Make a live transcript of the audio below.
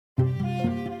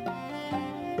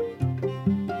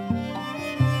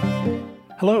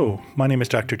Hello, my name is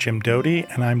Dr. Jim Doty,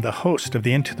 and I'm the host of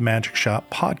the Into the Magic Shop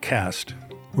podcast,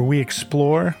 where we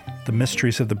explore the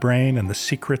mysteries of the brain and the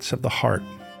secrets of the heart.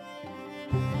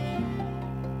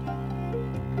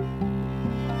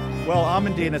 Well,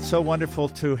 Amandine, it's so wonderful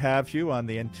to have you on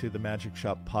the Into the Magic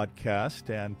Shop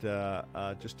podcast. And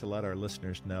just to let our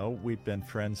listeners know, we've been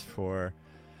friends for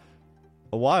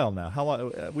a while now. How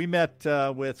long? We met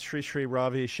with Sri Sri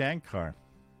Ravi Shankar.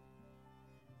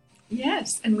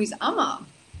 Yes, and with Amma,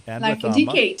 and like with a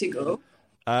decade ago.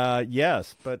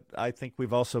 Yes, but I think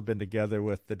we've also been together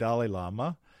with the Dalai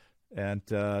Lama. And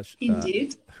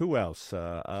Indeed. Who else?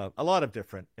 A lot of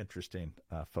different interesting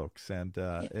folks. And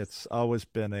Yes. It's always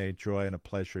been a joy and a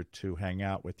pleasure to hang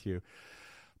out with you.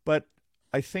 But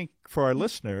I think for our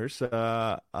listeners, you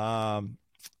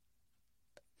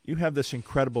have this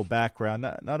incredible background,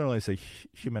 not only as a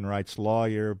human rights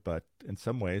lawyer, but in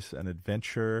some ways an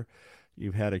adventurer.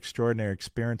 You've had extraordinary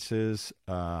experiences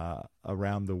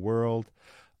around the world,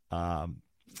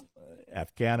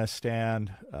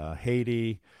 Afghanistan,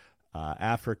 Haiti,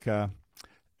 Africa,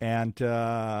 and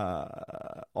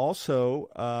also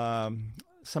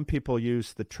some people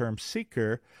use the term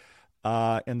seeker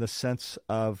in the sense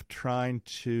of trying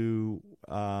to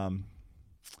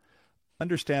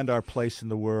understand our place in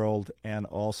the world and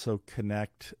also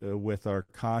connect with our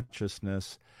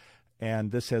consciousness.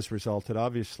 And this has resulted,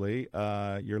 obviously,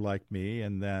 you're like me,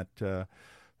 in that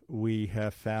we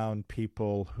have found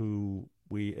people who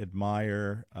we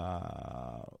admire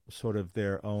sort of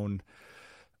their own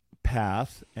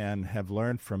path and have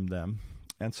learned from them.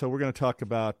 And so we're going to talk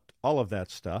about all of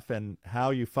that stuff and how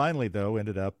you finally, though,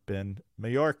 ended up in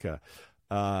Mallorca,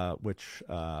 which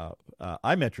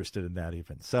I'm interested in that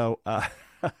even. So,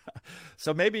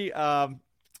 so maybe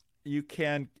you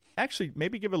can actually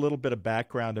maybe give a little bit of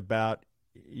background about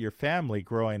your family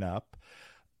growing up,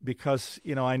 because,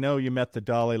 you know, I know you met the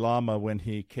Dalai Lama when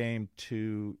he came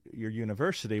to your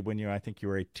university when I think you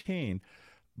were 18,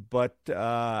 but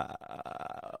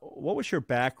what was your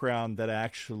background that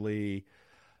actually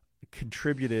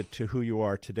contributed to who you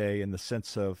are today in the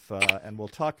sense of, and we'll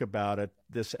talk about it,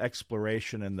 this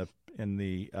exploration in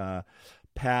the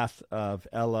path of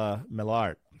Ella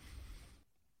Maillart?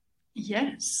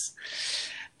 Yes.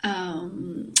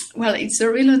 Well, it's a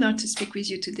real honor to speak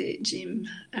with you today, Jim.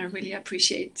 I really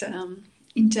appreciate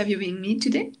interviewing me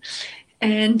today.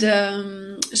 And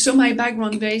so my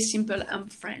background, very simple. I'm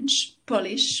French,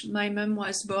 Polish. My mom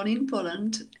was born in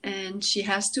Poland, and she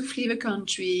has to flee the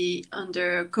country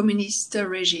under a communist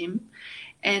regime.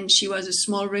 And she was a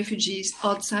small refugee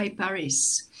outside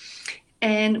Paris.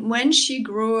 And when she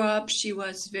grew up, she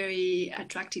was very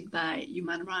attracted by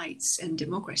human rights and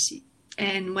democracy.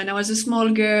 And when I was a small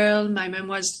girl, my mom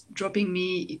was dropping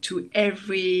me to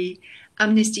every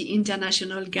Amnesty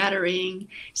International gathering,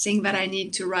 saying that I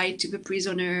need to write to the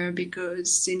prisoner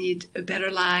because they need a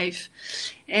better life.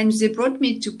 And they brought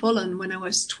me to Poland when I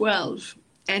was 12,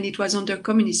 and it was under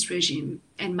communist regime.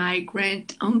 And my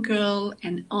grand uncle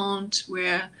and aunt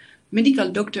were medical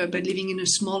doctor, but living in a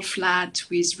small flat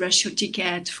with ratio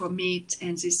ticket for meat.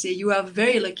 And they say, you are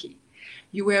very lucky.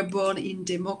 You were born in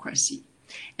democracy.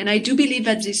 And I do believe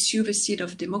that they sow the seed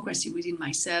of democracy within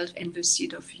myself and the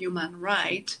seed of human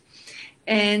right.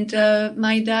 And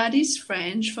my dad is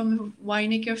French, from a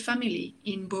winemaker family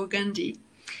in Burgundy.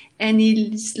 And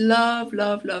he love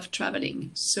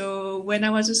traveling. So when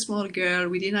I was a small girl,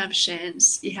 we didn't have a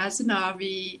chance. He has an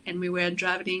RV, and we were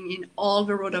traveling in all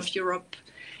the road of Europe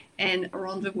and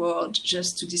around the world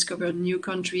just to discover new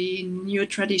country, new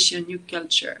tradition, new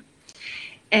culture.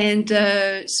 And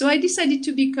so I decided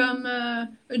to become a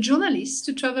journalist,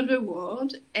 to travel the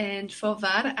world. And for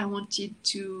that, I wanted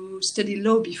to study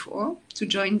law before, to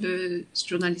join the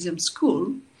journalism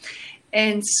school.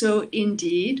 And so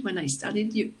indeed, when I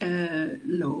studied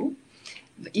law,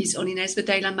 His Holiness the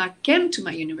Dalai Lama came to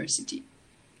my university.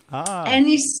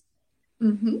 And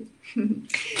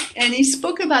and he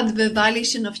spoke about the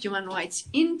violation of human rights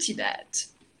in Tibet.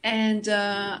 And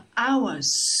I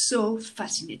was so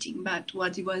fascinated by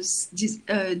what he was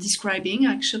describing,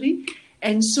 actually,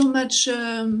 and so much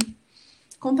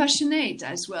compassionate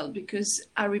as well, because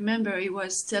I remember he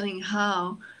was telling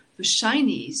how the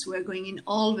Chinese were going in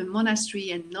all the monastery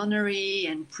and nunnery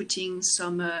and putting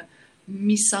some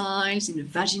missiles in the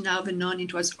vagina of a nun.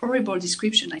 It was a horrible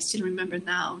description. I still remember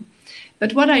now.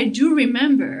 But what I do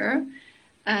remember,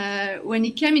 when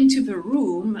he came into the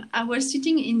room, I was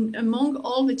sitting among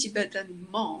all the Tibetan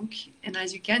monks, and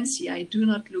as you can see, I do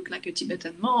not look like a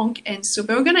Tibetan monk. And so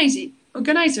the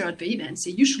organizer at the event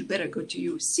said, you should better go to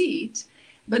your seat.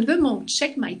 But the monk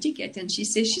checked my ticket, and she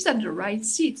said she's at the right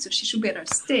seat, so she should better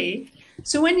stay.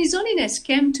 So when His Holiness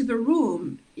came to the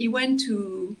room, he went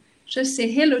to just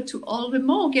say hello to all the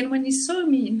monks. And when he saw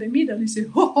me in the middle, he said,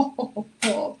 ho, ho, ho, ho,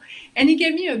 ho. And he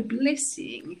gave me a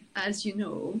blessing, as you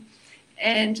know.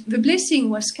 And the blessing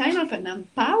was kind of an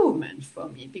empowerment for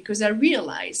me, because I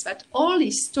realized that all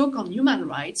his talk on human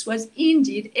rights was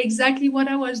indeed exactly what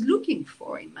I was looking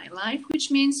for in my life, which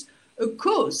means a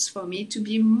cause for me to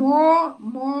be more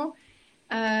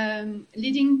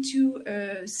leading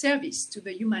to service to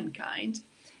the humankind.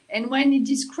 And when he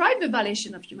described the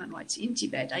violation of human rights in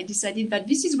Tibet, I decided that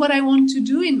this is what I want to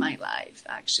do in my life,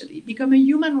 actually. Become a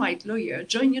human rights lawyer,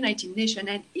 join United Nations,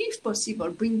 and if possible,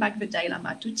 bring back the Dalai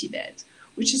Lama to Tibet,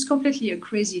 which is completely a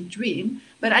crazy dream.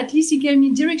 But at least he gave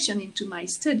me direction into my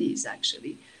studies,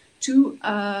 actually, to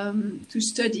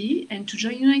study and to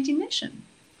join United Nations.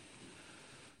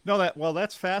 No,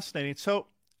 that's fascinating. So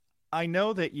I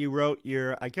know that you wrote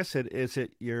your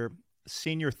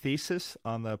senior thesis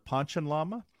on the Panchen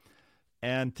Lama?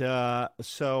 And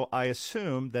so I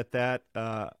assume that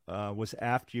was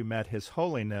after you met His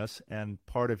Holiness and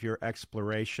part of your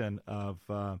exploration of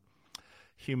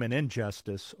human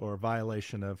injustice or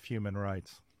violation of human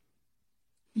rights.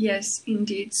 Yes,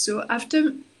 indeed. So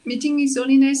after meeting His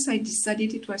Holiness, I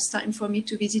decided it was time for me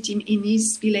to visit him in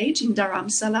his village in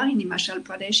Dharamsala in Himachal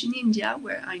Pradesh in India,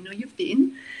 where I know you've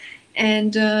been.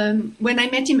 And when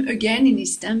I met him again in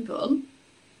his temple,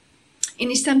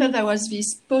 there was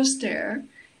this poster,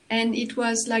 and it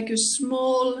was like a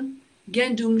small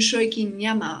Gendum Shoikin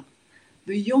Nyama,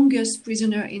 the youngest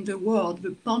prisoner in the world, the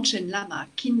Panchen Lama,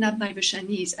 kidnapped by the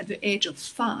Chinese at the age of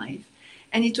 5.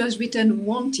 And it was written,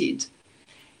 wanted.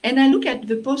 And I look at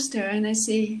the poster and I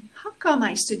say, how come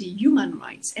I study human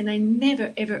rights and I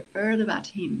never ever heard about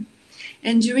him?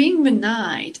 And during the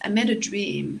night, I had a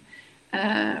dream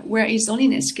where His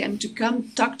Holiness came to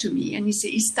come talk to me, and he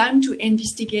said, it's time to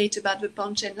investigate about the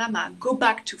Panchen Lama. Go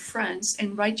back to France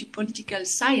and write your political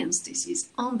science thesis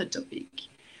on the topic,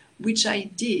 which I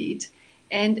did.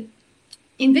 And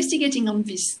investigating on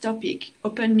this topic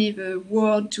opened me the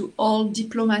world to all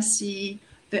diplomacy,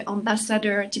 the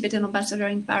ambassador, Tibetan ambassador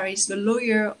in Paris, the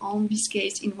lawyer on this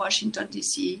case in Washington,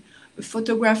 D.C., the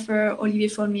photographer, Olivier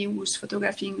Folmy, who was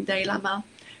photographing Dalai Lama,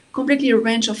 completely a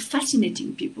range of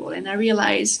fascinating people. And I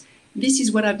realized this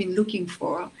is what I've been looking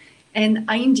for. And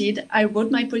I wrote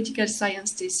my political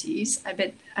science thesis. I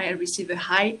bet I received a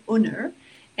high honor.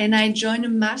 And I joined a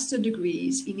master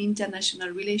degrees in international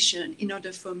relations in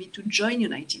order for me to join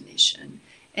United Nations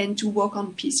and to work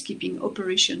on peacekeeping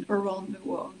operation around the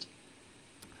world.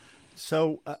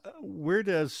 So where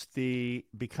does the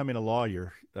becoming a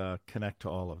lawyer connect to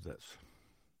all of this?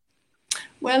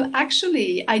 Well,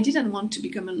 actually, I didn't want to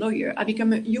become a lawyer. I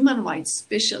became a human rights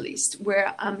specialist,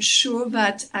 where I'm sure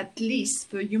that at least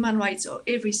the human rights of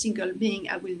every single being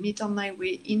I will meet on my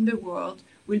way in the world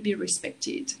will be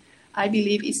respected. I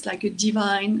believe it's like a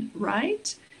divine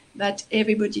right that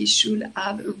everybody should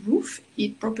have a roof,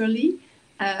 eat properly,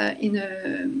 in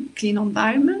a clean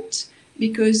environment,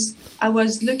 because I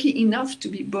was lucky enough to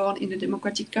be born in the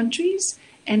democratic countries,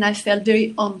 and I felt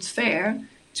very unfair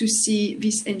to see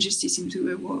this injustice into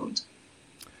the world.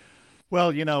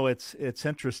 Well, it's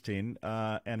interesting,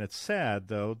 and it's sad,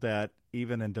 though, that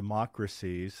even in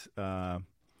democracies,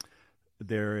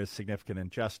 there is significant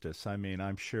injustice. I mean,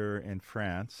 I'm sure in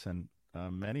France and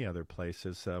many other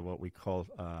places, what we call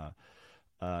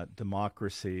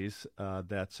democracies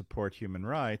that support human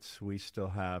rights, we still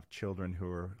have children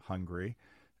who are hungry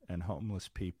and homeless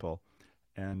people.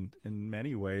 And in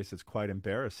many ways, it's quite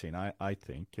embarrassing, I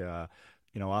think.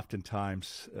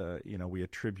 Oftentimes, we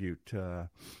attribute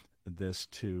this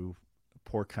to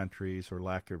poor countries or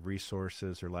lack of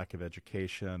resources or lack of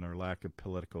education or lack of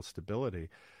political stability.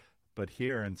 But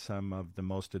here in some of the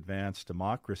most advanced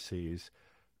democracies,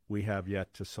 we have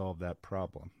yet to solve that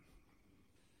problem.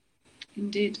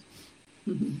 Indeed.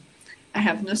 I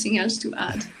have nothing else to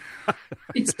add.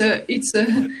 It's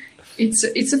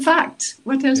a fact.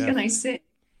 What else can I say?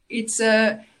 It's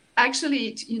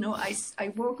actually, I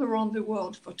work around the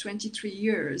world for 23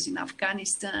 years in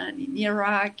Afghanistan, in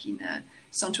Iraq, in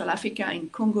Central Africa, in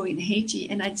Congo, in Haiti.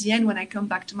 And at the end, when I come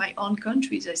back to my own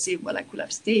countries, I say, well, I could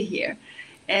have stayed here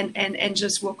and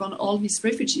just work on all these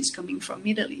refugees coming from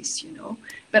Middle East,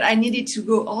 But I needed to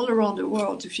go all around the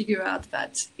world to figure out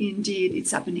that indeed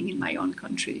it's happening in my own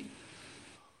country.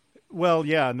 Well,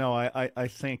 yeah, no, I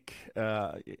think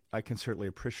I can certainly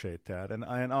appreciate that.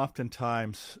 And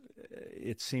oftentimes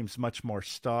it seems much more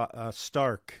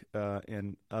stark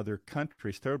in other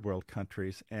countries, third world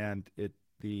countries, and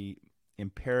the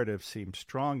imperative seems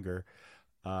stronger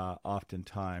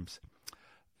oftentimes.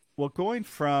 Well, going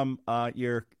from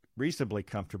your reasonably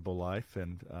comfortable life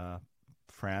in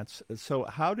France. So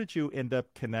how did you end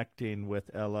up connecting with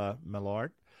Ella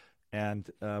Maillart, and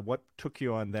what took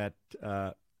you on that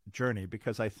journey?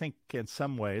 Because I think in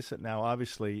some ways, now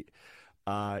obviously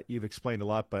you've explained a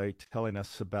lot by telling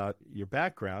us about your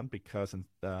background, because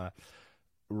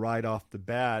right off the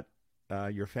bat,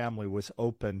 your family was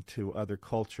open to other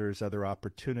cultures, other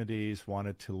opportunities,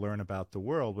 wanted to learn about the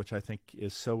world, which I think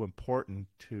is so important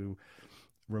to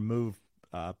remove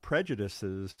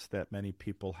prejudices that many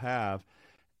people have,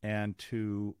 and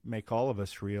to make all of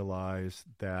us realize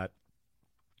that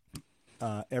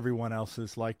everyone else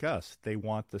is like us. They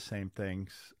want the same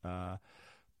things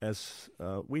as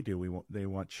we do. They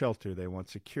want shelter, they want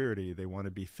security, they want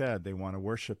to be fed, they want to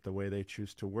worship the way they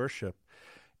choose to worship.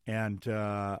 And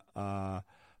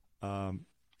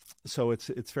so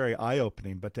it's very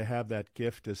eye-opening. But to have that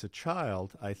gift as a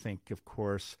child, I think, of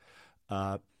course,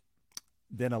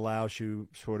 then allows you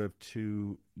sort of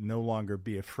to no longer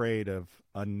be afraid of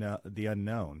the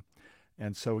unknown.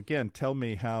 And so, again, tell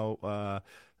me how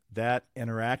that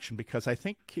interaction, because I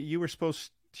think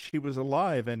she was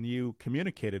alive and you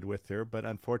communicated with her, but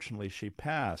unfortunately she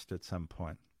passed at some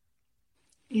point.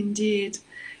 Indeed.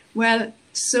 Well,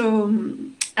 so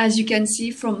as you can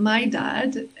see from my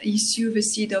dad, he sowed the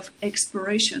seed of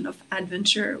exploration, of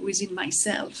adventure within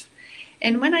myself.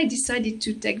 And when I decided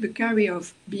to take the career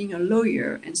of being a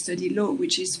lawyer and study law,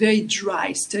 which is very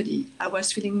dry study, I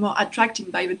was feeling more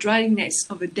attracted by the dryness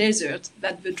of a desert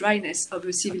than the dryness of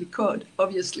a civil code,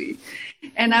 obviously.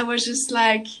 And I was just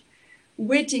like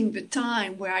waiting the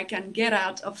time where I can get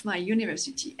out of my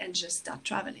university and just start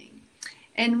traveling.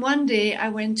 And one day I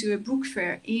went to a book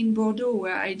fair in Bordeaux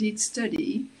where I did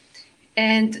study,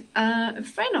 and a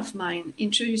friend of mine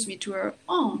introduced me to her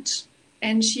aunt,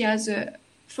 and she has a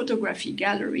photography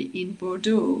gallery in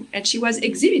Bordeaux, and she was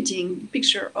exhibiting a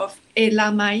picture of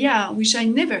Ella Maillart, which I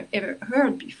never ever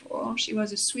heard before. She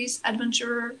was a Swiss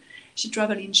adventurer. She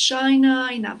traveled in China,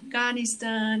 in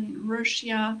Afghanistan, in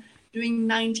Russia during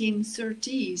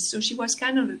 1930s. So she was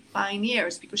kind of a pioneer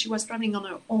because she was traveling on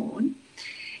her own.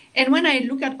 And when I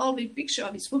look at all the picture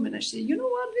of this woman, I say, you know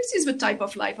what, this is the type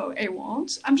of life I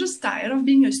want. I'm just tired of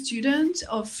being a student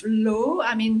of law.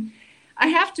 I mean, I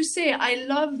have to say, I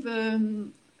love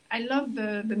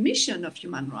the mission of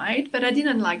human rights, but I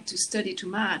didn't like to study too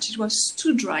much. It was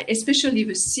too dry, especially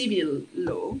the civil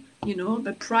law,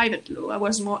 the private law. I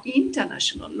was more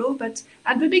international law, but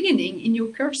at the beginning, in your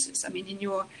courses, in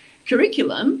your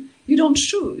curriculum, you don't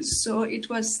choose. So it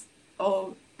was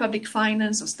public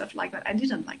finance or stuff like that. I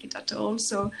didn't like it at all.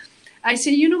 So I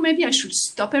said, maybe I should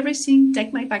stop everything,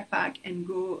 take my backpack and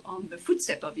go on the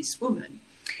footsteps of this woman.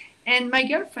 And my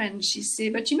girlfriend, she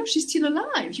said, but she's still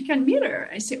alive. You can meet her.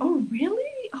 I said, oh,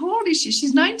 really? How old is she?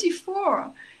 She's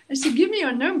 94. I said, give me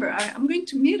your number. I'm going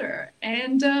to meet her.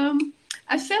 And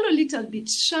I felt a little bit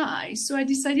shy. So I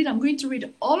decided I'm going to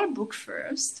read all her book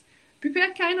first,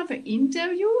 prepare kind of an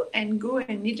interview, and go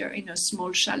and meet her in a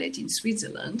small chalet in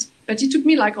Switzerland. But it took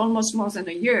me like almost more than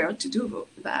a year to do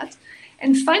that.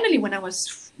 And finally, when I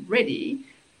was ready,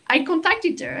 I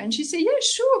contacted her and she said, yeah,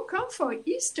 sure, come for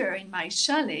Easter in my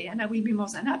chalet and I will be more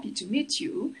than happy to meet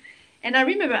you. And I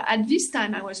remember at this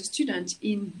time I was a student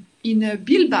in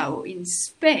Bilbao in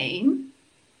Spain.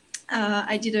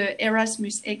 I did an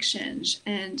Erasmus exchange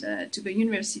and to the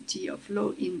University of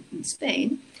Law in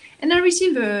Spain. And I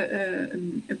received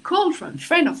a call from a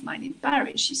friend of mine in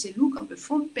Paris. She said, look, on the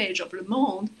front page of Le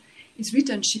Monde, it's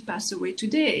written she passed away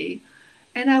today.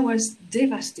 And I was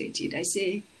devastated. I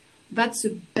say, that's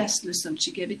the best lesson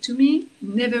she gave it to me.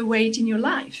 Never wait in your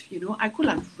life. I could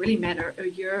have really met her a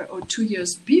year or 2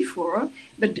 years before,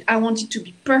 but I wanted to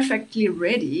be perfectly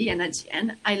ready. And at the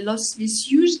end, I lost this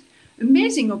huge,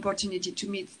 amazing opportunity to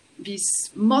meet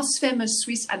this most famous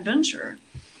Swiss adventurer.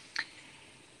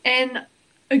 And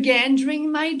again, during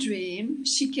my dream,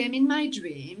 she came in my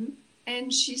dream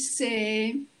and she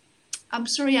said, I'm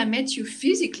sorry I met you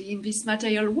physically in this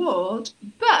material world,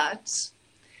 but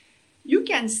you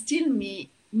can still meet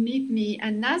me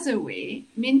another way,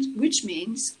 which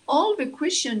means all the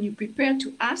questions you prepare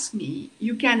to ask me,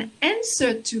 you can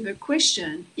answer to the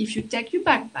question if you take your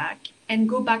backpack and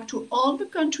go back to all the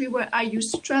country where I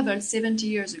used to travel 70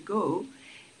 years ago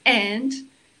and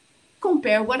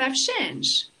compare what I've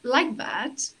changed. Like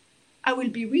that, I will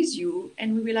be with you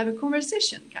and we will have a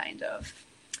conversation, kind of.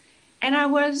 And I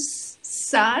was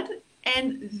sad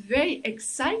and very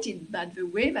excited about the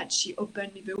way that she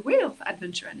opened me the way of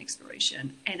adventure and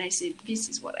exploration. And I said, this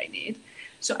is what I need.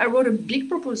 So I wrote a big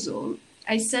proposal.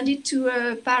 I sent it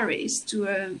to Paris, to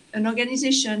an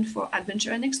organization for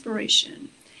adventure and exploration.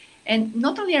 And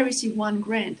not only I received 1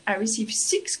 grant, I received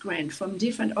 6 grants from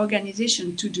different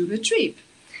organizations to do the trip.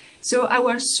 So I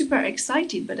was super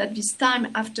excited, but at this time,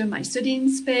 after my study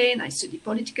in Spain, I studied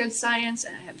political science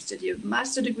and I have studied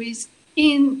master degrees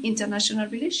in international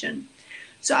relations.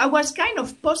 So I was kind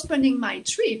of postponing my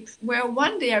trip, where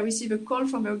one day I received a call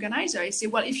from the organizer. I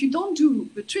said, well, if you don't do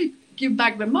the trip, give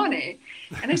back the money.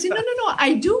 And I said, no,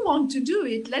 I do want to do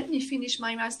it. Let me finish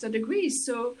my master degrees.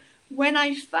 So when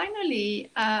I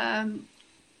finally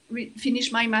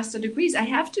finish my master degrees, I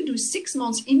have to do 6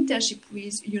 months internship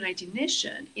with United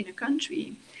Nations in a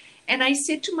country. And I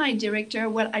said to my director,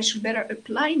 well, I should better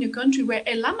apply in a country where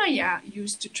Ella Maillart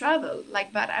used to travel.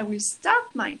 Like that, I will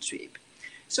start my trip.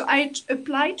 So I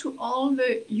applied to all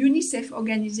the UNICEF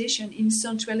organizations in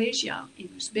Central Asia, in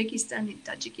Uzbekistan, in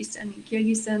Tajikistan, in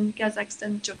Kyrgyzstan,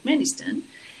 Kazakhstan, Turkmenistan.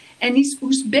 And his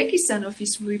Uzbekistan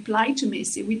office replied to me,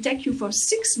 say, we take you for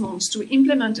 6 months to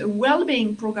implement a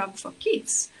well-being program for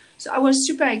kids. So I was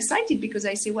super excited because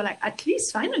I said, well, at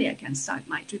least finally I can start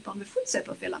my trip on the footsteps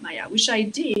of Ella Maillart, which I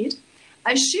did.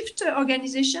 I shifted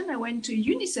organization. I went to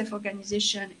UNICEF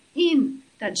organization in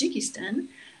Tajikistan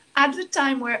at the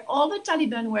time where all the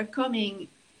Taliban were coming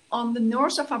on the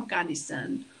north of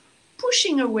Afghanistan,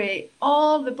 pushing away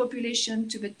all the population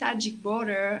to the Tajik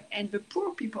border, and the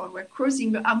poor people were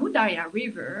crossing the Amudarya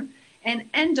River and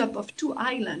end up of 2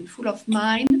 islands full of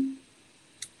mine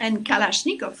and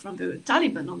Kalashnikov from the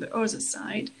Taliban on the other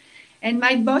side. And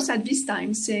my boss at this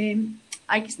time said,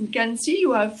 I can see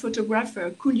you are a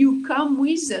photographer. Could you come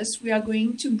with us? We are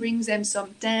going to bring them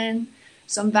some tent,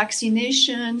 some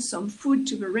vaccination, some food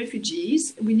to the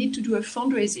refugees. We need to do a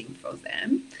fundraising for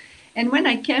them. And when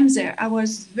I came there, I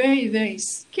was very, very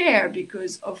scared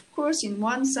because, of course, in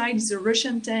one side is a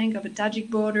Russian tank of the Tajik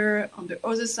border. On the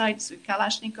other side is a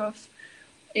Kalashnikov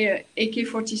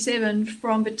AK-47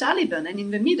 from the Taliban. And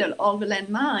in the middle, all the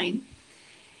landmine.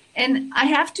 And I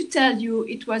have to tell you,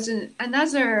 it was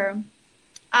another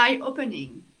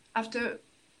eye-opening. After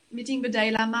meeting the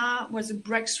Dalai Lama was a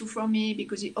breakthrough for me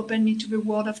because it opened me to the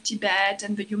world of Tibet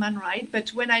and the human rights. But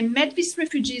when I met these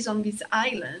refugees on this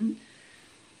island,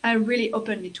 I really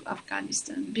opened me to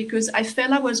Afghanistan because I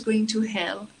felt I was going to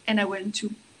hell and I went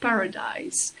to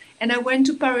paradise. And I went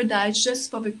to paradise just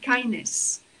for the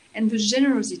kindness and the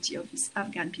generosity of these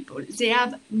Afghan people. They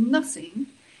have nothing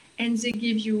and they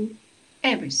give you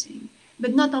everything.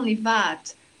 But not only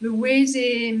that, the way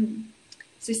they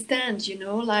stand, you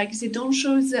know, like they don't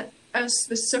show us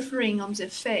the suffering on their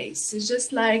face. It's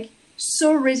just like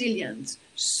so resilient,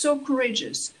 so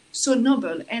courageous, so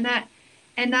noble. And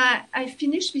I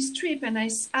finished this trip and I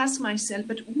asked myself,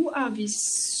 but who are these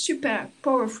super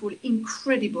powerful,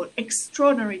 incredible,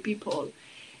 extraordinary people?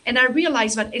 And I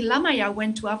realized that Ella Maillart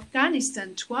went to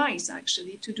Afghanistan twice,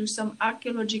 actually, to do some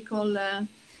archaeological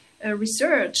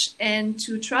research and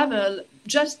to travel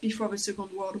just before the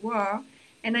Second World War.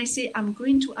 And I say, I'm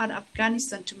going to add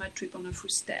Afghanistan to my trip on a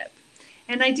footstep.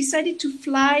 And I decided to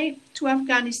fly to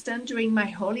Afghanistan during my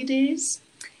holidays.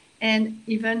 And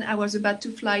even I was about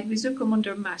to fly with the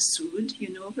Commander Massoud, you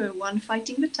know, the one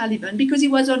fighting the Taliban, because he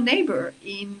was our neighbor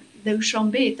in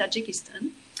Dushanbe,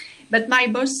 Tajikistan. But my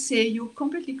boss said, you're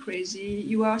completely crazy.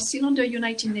 You are still under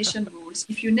United Nations rules.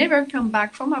 If you never come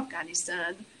back from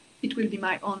Afghanistan, it will be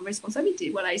my own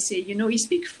responsibility. Well, I say, you know, he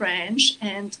speaks French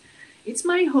and it's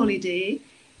my holiday.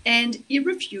 And he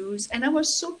refused. And I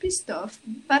was so pissed off,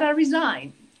 but I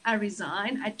resigned. I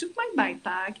took my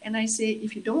backpack and I say,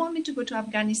 if you don't want me to go to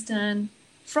Afghanistan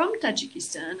from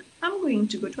Tajikistan, I'm going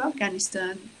to go to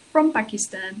Afghanistan from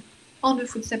Pakistan on the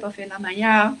footsteps of Ella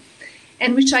Maillart.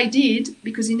 And which I did,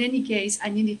 because in any case, I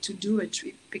needed to do a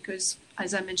trip because,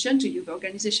 as I mentioned to you, the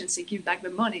organization said give back the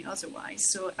money otherwise.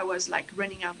 So I was like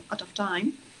running out of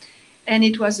time. And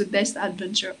it was the best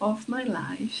adventure of my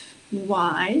life.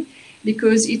 Why?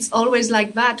 Because it's always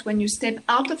like that. When you step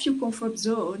out of your comfort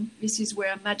zone, this is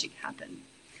where magic happens.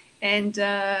 And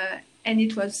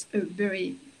it was a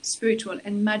very spiritual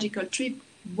and magical trip.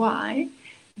 Why?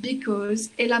 Because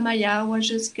Ella Maillart was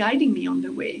just guiding me on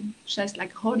the way, just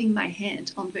like holding my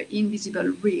hand on the invisible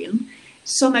realm.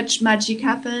 So much magic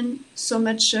happened, so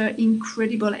much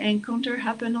incredible encounter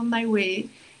happened on my way.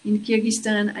 In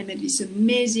Kyrgyzstan, I met this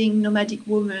amazing nomadic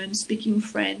woman speaking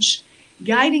French,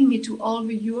 guiding me to all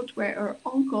the yurts where her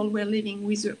uncle were living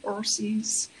with the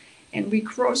horses. And we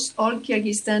crossed all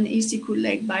Kyrgyzstan, Issyk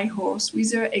Lake by horse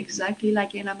with her, exactly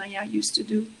like Ella Maillart used to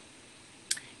do.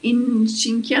 In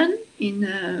Xinjiang,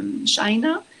 in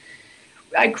China,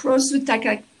 I crossed the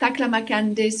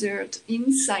Taklamakan Desert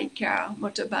in sidecar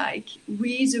motorbike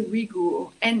with a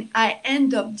Uyghur, and I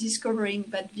end up discovering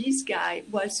that this guy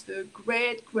was the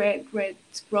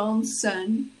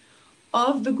great-great-great-grandson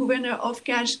of the governor of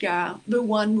Kashgar, the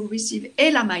one who received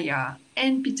Ella Maillart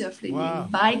and Peter Fleming Wow.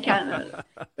 by canal.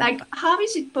 Like, how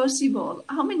is it possible?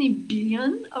 How many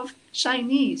billion of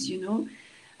Chinese, you know?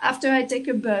 After I take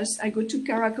a bus, I go to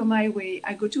Karakum Highway,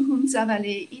 I go to Hunza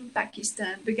Valley in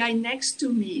Pakistan. The guy next to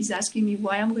me is asking me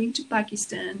why I'm going to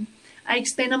Pakistan. I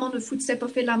explain I'm on the footsteps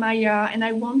of Ella Maillart and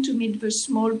I want to meet the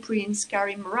small prince,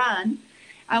 Karim Ran.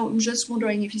 I'm just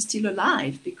wondering if he's still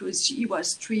alive because he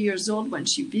was 3 years old when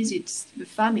she visits the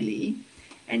family.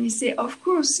 And he said, of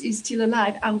course, he's still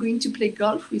alive. I'm going to play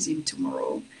golf with him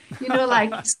tomorrow. You know,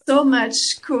 like so much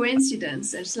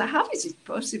coincidence. It's like, how is it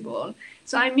possible?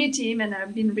 So I meet him and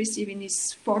I've been receiving his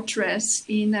fortress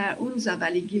in Hunza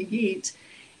Valley, Gilgit.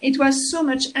 It was so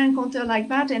much encounter like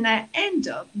that. And I end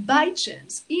up by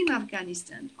chance in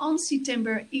Afghanistan on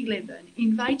September 11,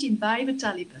 invited by the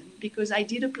Taliban because I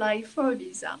did apply for a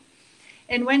visa.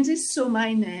 And when they saw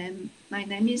my name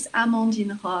is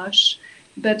Amandine Roche.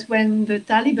 But when the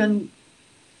Taliban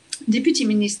deputy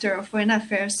minister of foreign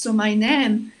affairs saw my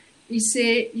name, he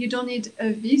said, you don't need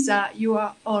a visa, you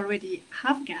are already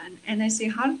Afghan. And I say,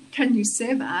 how can you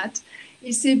say that?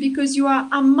 He said, because you are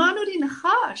Amandine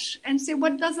Roche. And I say,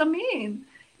 what does that mean?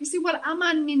 He said, well,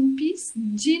 Aman means peace,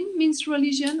 Jin means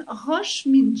religion, Roche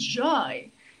means joy.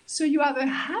 So you are a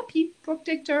happy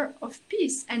protector of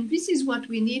peace. And this is what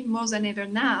we need more than ever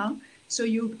now. So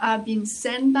you are being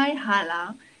sent by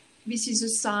Allah. This is a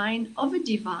sign of a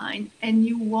divine, and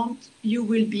you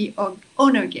will be our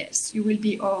honor guest. You will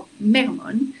be our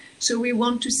Mermon. So we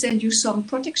want to send you some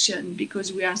protection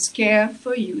because we are scared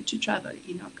for you to travel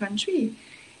in our country.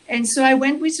 And so I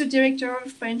went with the director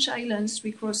of French Islands.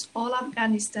 We crossed all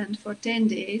Afghanistan for 10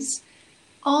 days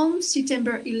on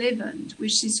September 11th,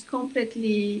 which is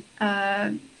completely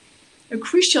a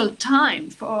crucial time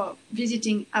for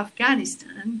visiting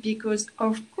Afghanistan because,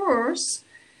 of course,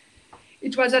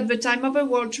 it was at the time of the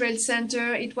World Trade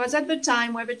Center. It was at the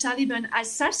time where the Taliban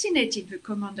assassinated the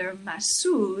commander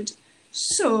Massoud.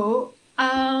 So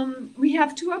we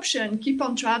have two options, keep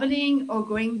on traveling or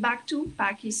going back to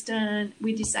Pakistan.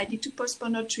 We decided to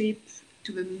postpone our trip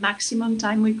to the maximum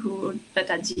time we could.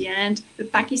 But at the end, the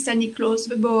Pakistani closed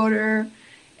the border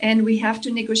and we have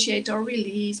to negotiate our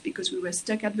release because we were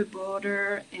stuck at the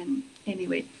border. And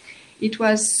anyway, it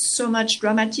was so much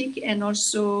dramatic and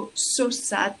also so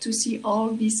sad to see all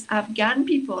these Afghan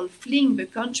people fleeing the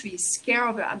country, scared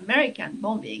of the American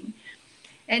bombing.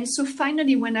 And so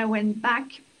finally, when I went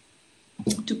back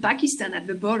to Pakistan at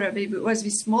the border, there was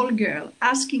this small girl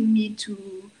asking me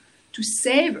to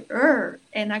save her.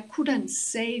 And I couldn't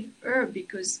save her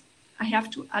because I have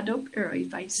to adopt her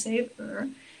if I save her.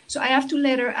 So I have to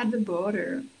let her at the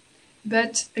border.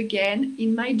 But again,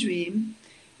 in my dream,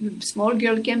 the small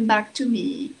girl came back to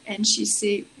me and she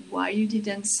said, why you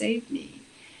didn't save me?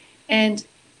 And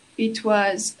it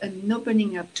was an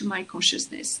opening up to my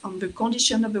consciousness on the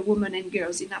condition of the women and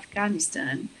girls in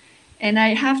Afghanistan. And I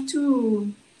have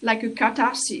to, like a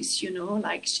catharsis, you know,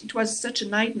 like it was such a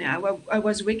nightmare. I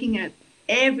was waking up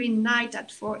every night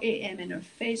at 4 a.m. and her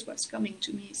face was coming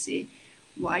to me, say,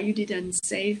 why you didn't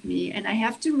save me? And I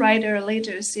have to write her a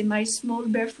letter, say, my small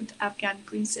barefoot Afghan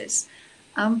princess,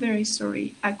 I'm very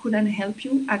sorry. I couldn't help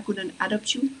you. I couldn't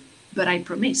adopt you, but I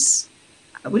promise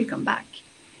I will come back.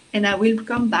 And I will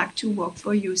come back to work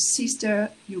for your sister,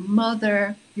 your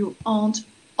mother, your aunt,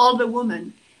 all the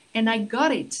women. And I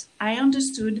got it. I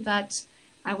understood that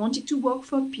I wanted to work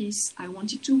for peace. I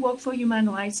wanted to work for human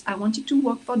rights. I wanted to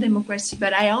work for democracy.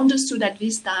 But I understood at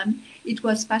this time it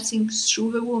was passing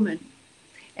through the woman.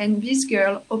 And this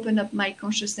girl opened up my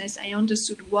consciousness. I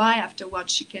understood why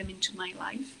afterwards she came into my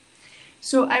life.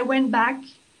 So I went back,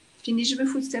 finished the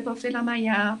footsteps of Ella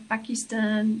Maillart,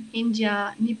 Pakistan,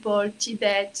 India, Nepal,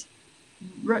 Tibet,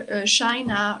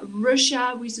 China,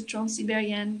 Russia with the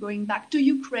Trans-Siberian, going back to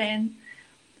Ukraine,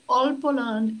 all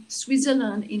Poland,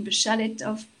 Switzerland in the chalet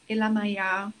of Ella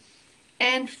Maillart,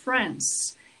 and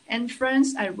France. And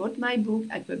France, I wrote my book,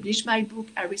 I published my book,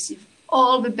 I received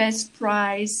all the best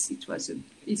prize.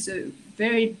 It's a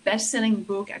very best-selling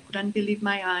book. I couldn't believe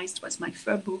my eyes. It was my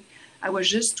first book. I was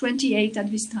just 28 at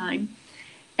this time.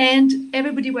 And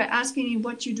everybody were asking me,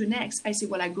 what you do next? I said,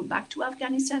 well, I go back to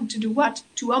Afghanistan to do what?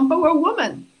 To empower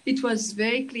women. It was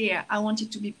very clear. I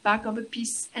wanted to be part of a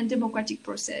peace and democratic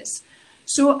process.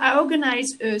 So I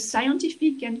organized a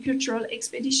scientific and cultural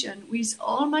expedition with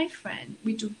all my friends.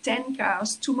 We took 10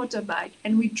 cars, 2 motorbikes,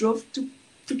 and we drove to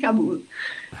Kabul,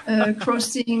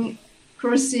 crossing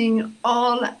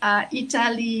all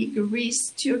Italy,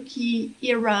 Greece, Turkey,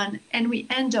 Iran, and we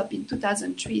end up in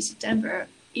 2003, September,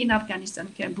 in Afghanistan,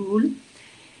 Kabul.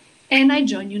 And I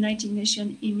joined United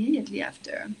Nations immediately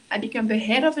after. I became the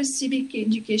head of a civic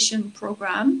education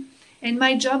program, And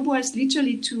my job was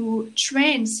literally to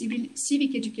train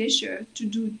civic educators to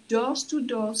do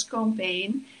doors-to-door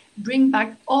campaign, bring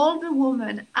back all the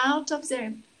women out of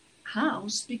their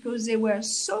house because they were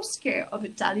so scared of the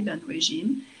Taliban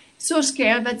regime, so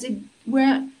scared that they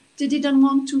didn't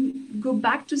want to go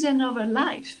back to their normal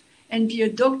life and be a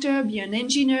doctor, be an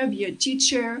engineer, be a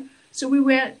teacher. So we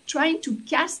were trying to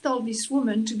cast all these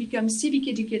women to become civic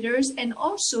educators and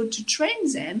also to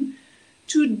train them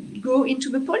to go into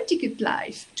the political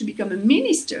life, to become a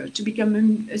minister, to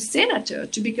become a senator,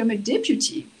 to become a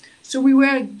deputy. So we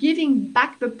were giving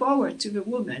back the power to the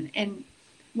woman. And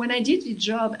when I did the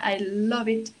job, I love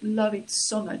it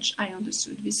so much. I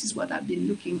understood this is what I've been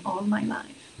looking all my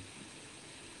life.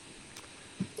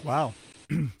 Wow.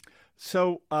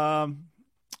 So, I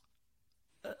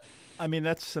mean,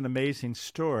 that's an amazing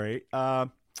story.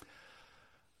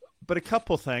 But a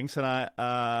couple things that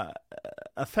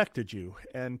affected you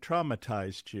and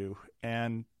traumatized you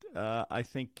and I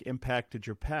think impacted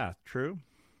your path, true?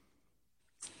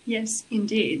 Yes,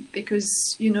 indeed.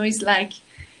 Because, it's like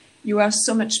you are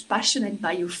so much passionate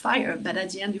by your fire, but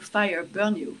at the end your fire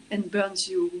burns you and burns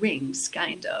your wings,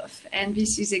 kind of. And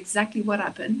this is exactly what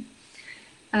happened.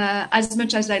 As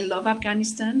much as I love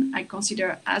Afghanistan, I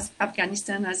consider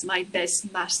Afghanistan as my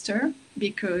best master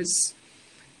because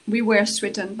we were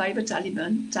threatened by the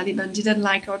Taliban. Taliban didn't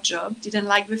like our job, didn't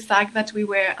like the fact that we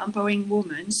were empowering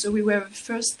women, so we were the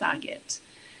first target.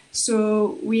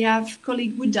 So we have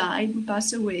colleagues who died, who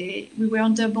passed away. We were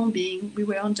under bombing, we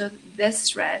were under death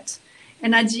threat.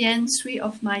 And at the end, 3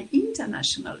 of my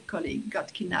international colleagues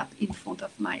got kidnapped in front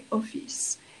of my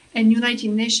office. And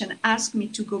United Nations asked me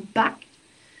to go back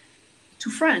to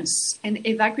France and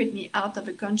evacuate me out of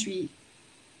the country,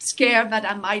 scared that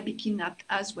I might be kidnapped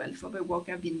as well for the work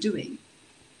I've been doing.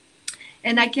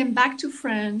 And I came back to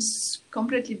France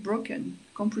completely broken,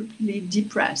 completely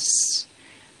depressed,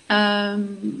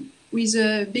 with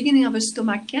the beginning of a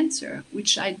stomach cancer,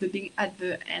 which at the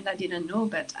end I didn't know,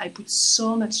 but I put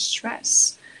so much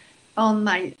stress on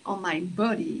my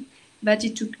body that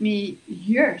it took me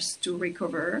years to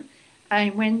recover. I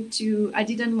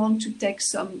didn't want to take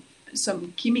some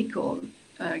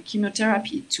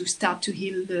chemotherapy to start to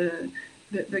heal the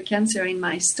cancer in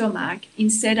my stomach.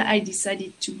 Instead, I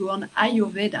decided to go on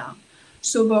Ayurveda.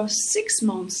 So for 6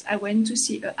 months, I went to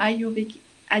see an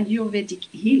Ayurvedic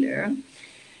healer.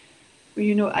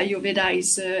 Ayurveda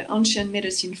is ancient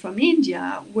medicine from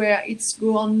India, where it's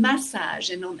go on massage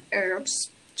and on herbs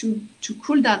to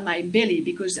cool down my belly,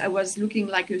 because I was looking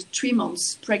like a 3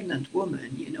 months pregnant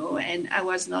woman, and I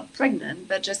was not pregnant,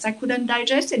 but just I couldn't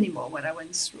digest anymore what I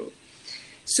went through.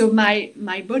 So my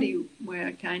body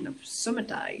were kind of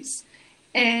somatized.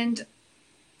 And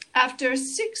after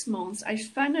 6 months, I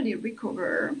finally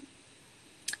recovered.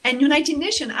 And United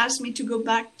Nations asked me to go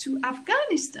back to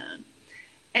Afghanistan.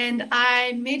 And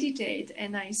I meditate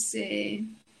and I say,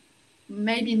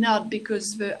 maybe not,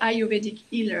 because the Ayurvedic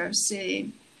healer say,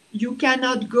 you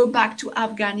cannot go back to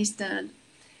Afghanistan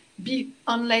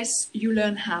unless you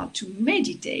learn how to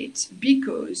meditate,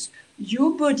 because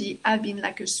your body has been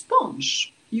like a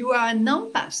sponge. You are an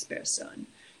empath person.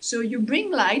 So you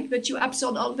bring light, but you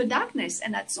absorb all the darkness.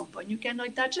 And at some point, you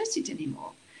cannot digest it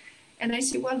anymore. And I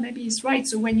say, well, maybe he's right.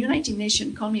 So when United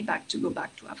Nations called me back to go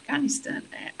back to Afghanistan,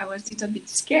 I was a little bit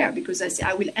scared, because I said,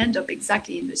 I will end up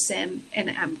exactly in the same, and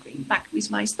I'm going back with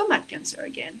my stomach cancer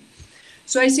again.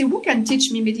 So I say, who can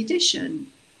teach me meditation?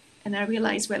 And I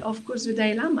realized, well, of course, the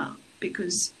Dalai Lama,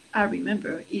 because I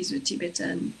remember he's a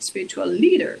Tibetan spiritual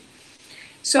leader.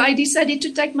 So I decided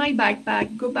to take my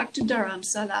backpack, go back to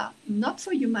Dharamsala, not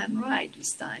for human rights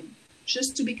this time,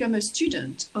 just to become a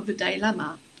student of the Dalai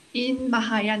Lama in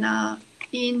Mahayana,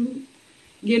 in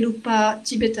Gelugpa,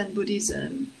 Tibetan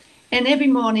Buddhism. And every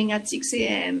morning at 6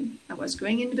 a.m., I was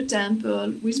going into the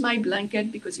temple with my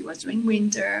blanket, because it was during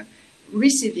winter,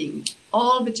 receiving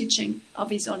all the teaching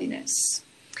of His Holiness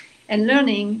and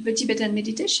learning the Tibetan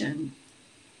meditation.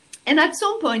 And at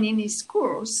some point in his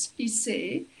course, he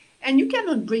said, and you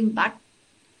cannot bring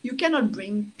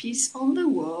peace on the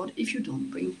world if you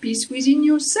don't bring peace within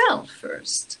yourself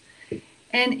first.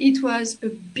 And it was a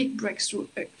big breakthrough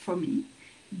for me,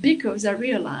 because I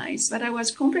realized that I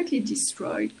was completely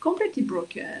destroyed, completely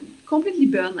broken, completely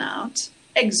burned out,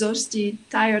 exhausted,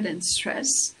 tired, and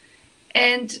stressed.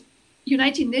 And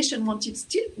United Nations wanted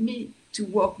still me to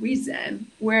work with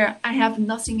them, where I have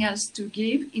nothing else to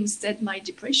give, instead my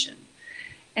depression.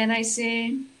 And I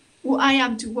say, who I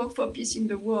am to work for peace in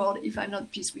the world if I'm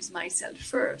not peace with myself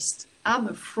first? I'm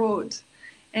a fraud.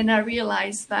 And I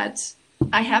realized that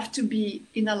I have to be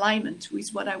in alignment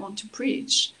with what I want to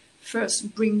preach.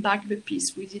 First, bring back the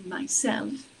peace within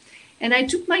myself. And I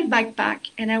took my backpack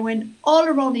and I went all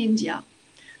around India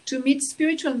to meet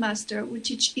spiritual masters who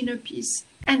teach inner peace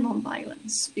and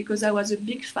non-violence, because I was a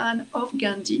big fan of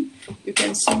Gandhi. You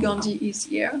can see Gandhi is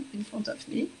here in front of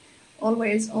me,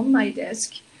 always on my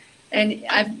desk. And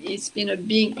it's been a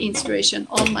big inspiration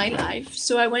all my life.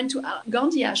 So I went to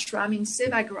Gandhi ashram in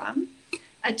Sevagram.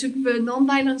 I took the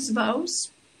non-violence vows: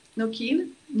 no kill,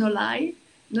 no lie,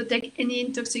 no take any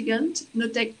intoxicant,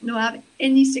 no have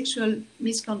any sexual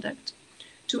misconduct,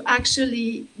 to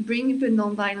actually bring the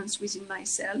non-violence within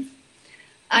myself.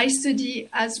 I study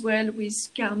as well with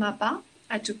Karmapa.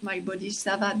 I took my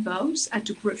Bodhisattva vows. I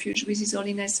took refuge with His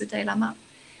Holiness the Dalai Lama.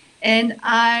 And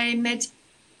I met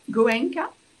Goenka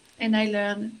and I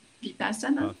learned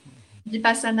Vipassana.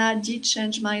 Vipassana did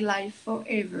change my life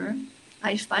forever.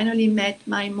 I finally met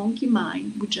my monkey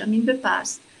mind, who jump in the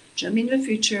past, jump in the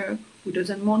future, who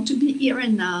doesn't want to be here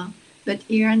and now, but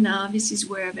here and now, this is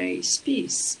where there is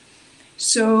peace.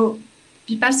 So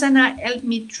Vipassana helped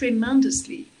me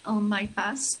tremendously on my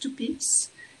path to peace,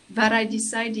 that I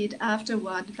decided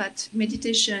afterward that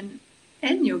meditation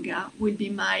and yoga will be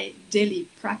my daily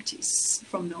practice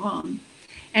from now on.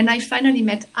 And I finally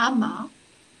met Amma,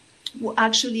 who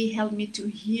actually helped me to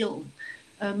heal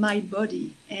my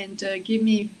body and give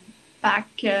me back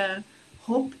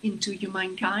hope into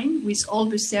humankind with all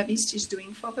the service she's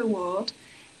doing for the world,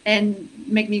 and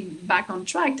make me back on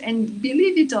track. And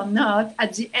believe it or not,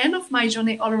 at the end of my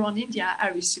journey all around India, I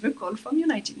received a call from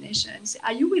United Nations.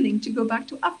 Are you willing to go back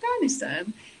to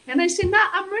Afghanistan? And I said, nah,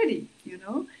 I'm ready. You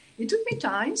know, it took me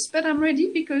time, but I'm ready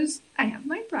because I have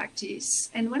my practice.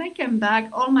 And when I came back,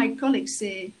 all my colleagues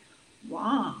say,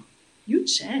 wow, you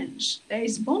changed. There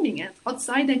is bombing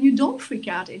outside and you don't freak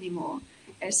out anymore.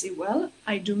 I say, well,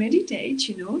 I do meditate,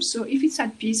 you know, so if it's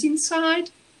at peace inside,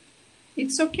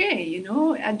 it's okay, you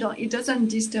know, it doesn't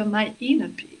disturb my inner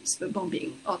peace, the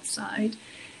bombing outside.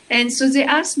 And so they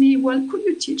asked me, well, could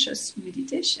you teach us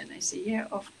meditation? I say, yeah,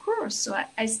 of course. So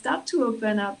I start to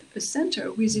open up a center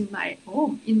within my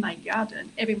home, in my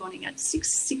garden, every morning at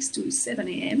 6 to 7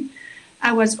 a.m.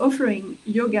 I was offering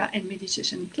yoga and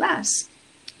meditation class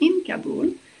in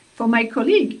Kabul for my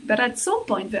colleague. But at some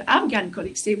point, the Afghan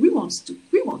colleagues say, we want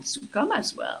to come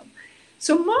as well.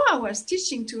 So more I was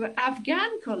teaching to an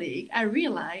Afghan colleague, I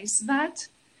realized that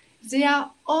they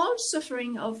are all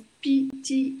suffering of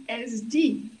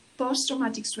PTSD,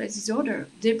 post-traumatic stress disorder,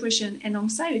 depression, and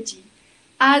anxiety,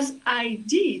 as I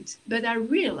did. But I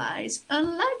realized,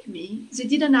 unlike me, they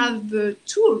didn't have the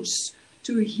tools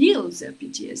to heal their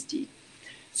PTSD.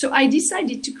 So I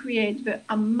decided to create the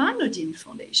Amandine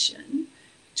Foundation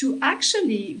to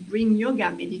actually bring yoga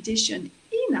meditation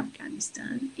in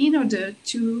Afghanistan in order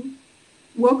to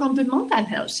work on the mental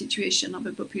health situation of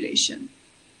the population.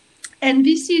 And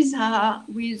this is how,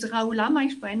 with Raula, my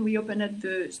friend, we opened up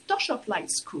the Torch of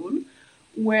Light School,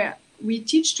 where we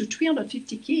teach to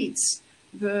 350 kids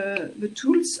the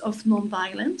tools of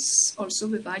nonviolence, also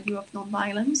the value of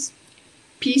nonviolence,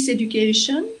 peace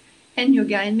education, and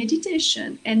yoga and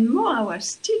meditation. And more I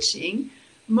was teaching,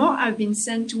 more I've been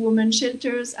sent to women's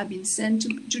shelters, I've been sent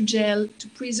to jail, to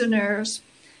prisoners,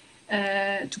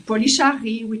 to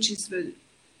Polishari, which is the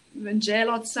jail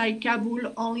outside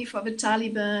Kabul only for the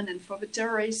Taliban and for the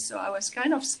terrorists. So I was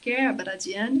kind of scared, but at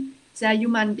the end, they are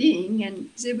human beings and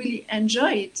they really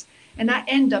enjoy it. And I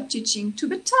end up teaching to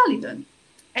the Taliban.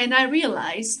 And I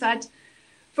realized that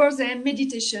for them,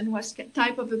 meditation was a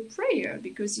type of a prayer,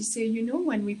 because they say, you know,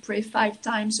 when we pray 5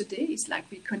 times a day, it's like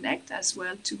we connect as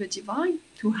well to the divine,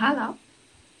 to Allah,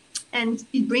 and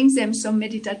it brings them some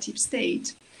meditative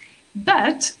state.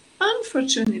 But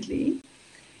unfortunately,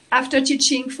 after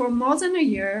teaching for more than a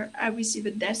year, I received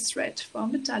a death threat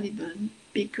from the Taliban,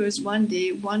 because one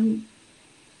day, one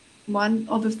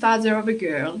of the father of a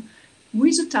girl who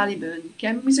is a Taliban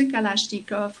came with a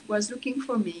Kalashnikov, was looking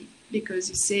for me, because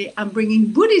he said, I'm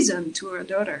bringing Buddhism to her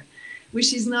daughter,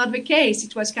 which is not the case.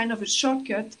 It was kind of a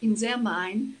shortcut in their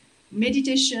mind.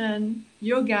 Meditation,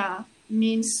 yoga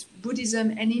means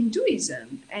Buddhism and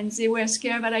Hinduism. And they were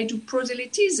scared that I do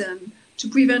proselytism to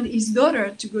prevent his daughter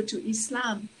to go to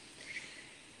Islam.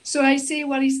 So I say,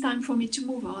 well, it's time for me to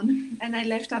move on. And I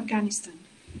left Afghanistan.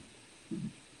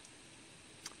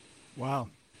 Wow.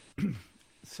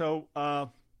 So,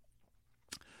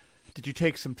 did you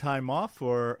take some time off,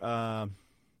 or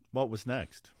what was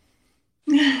next?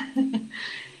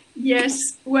 Yes.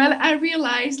 Well, I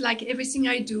realized, like everything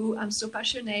I do, I'm so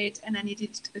passionate and I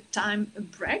needed a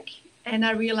break. And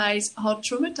I realized how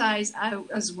traumatized I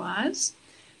was.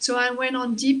 So I went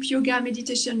on deep yoga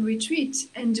meditation retreat.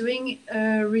 And during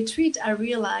a retreat, I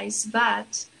realized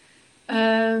that,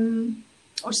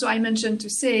 also I mentioned to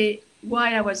say,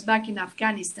 while I was back in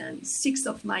Afghanistan, 6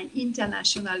 of my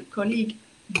international colleagues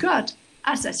got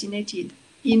assassinated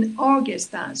in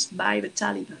August by the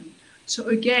Taliban. So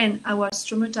again, I was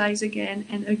traumatized again,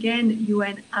 and again,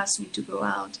 UN asked me to go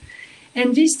out.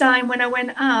 And this time, when I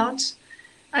went out,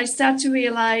 I started to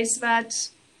realize that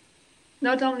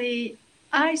not only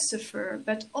I suffer,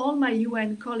 but all my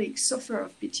UN colleagues suffer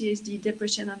of PTSD,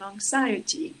 depression, and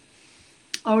anxiety.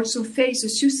 I also faced a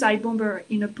suicide bomber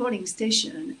in a polling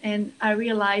station, and I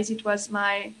realized it was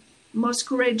my most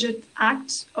courageous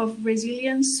act of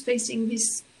resilience, facing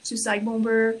this suicide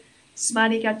bomber,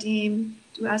 smiling at him,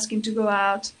 to ask him to go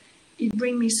out. It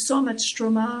brings me so much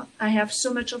trauma. I have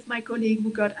so much of my colleagues who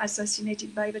got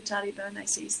assassinated by the Taliban. I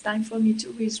say, it's time for me to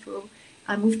withdraw.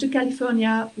 I moved to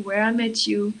California, where I met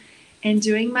you. And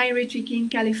during my retreat in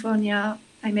California,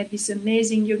 I met this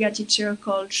amazing yoga teacher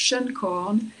called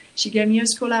Shankar. She gave me a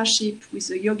scholarship with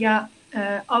the yoga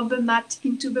of the mat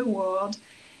into the world,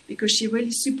 because she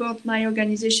really supports my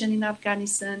organization in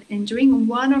Afghanistan. And during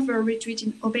one of her retreats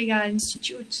in Omega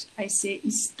Institute, I say,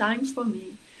 it's time for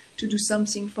me to do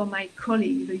something for my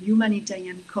colleague, the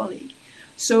humanitarian colleague.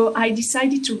 So I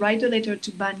decided to write a letter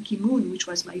to Ban Ki-moon, which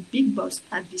was my big boss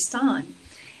at this time.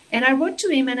 And I wrote to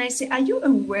him and I said, are you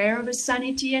aware of the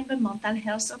sanity and the mental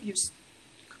health of your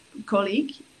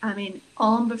colleague? I mean,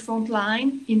 on the front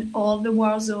line, in all the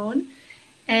war zone.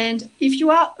 And if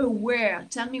you are aware,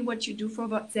 tell me what you do for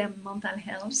their mental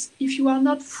health. If you are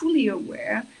not fully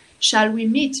aware, shall we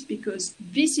meet? Because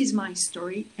this is my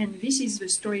story, and this is the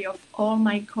story of all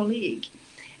my colleagues.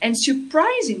 And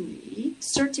surprisingly,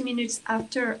 30 minutes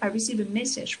after, I received a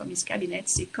message from his cabinet,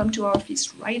 say, come to our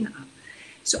office right now.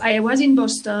 So I was in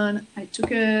Boston, I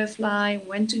took a flight,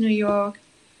 went to New York,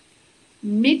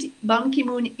 meet Ban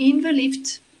Ki-moon in the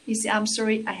lift. He said, I'm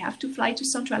sorry, I have to fly to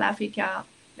Central Africa.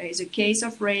 There is a case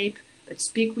of rape, but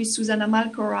speak with Susanna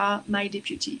Malcora, my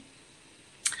deputy.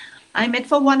 I met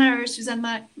for 1 hour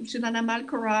Susanna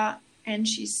Malcora, and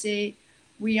she said,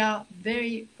 we are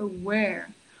very aware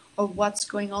of what's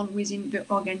going on within the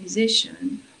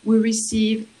organization. We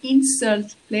receive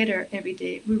insult letter every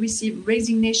day. We receive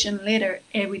resignation letter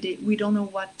every day. We don't know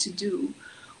what to do.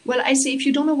 Well, I say, if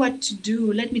you don't know what to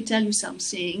do, let me tell you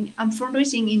something. I'm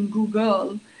fundraising in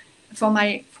Google for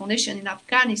my foundation in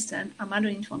Afghanistan,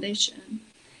 Amandine Foundation.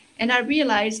 And I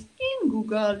realized in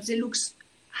Google, they look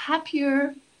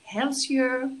happier,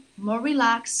 healthier, more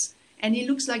relaxed. And it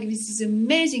looks like this is an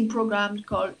amazing program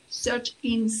called Search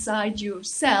Inside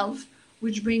Yourself,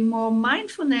 which bring more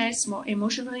mindfulness, more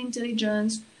emotional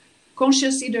intelligence,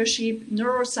 conscious leadership,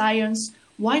 neuroscience.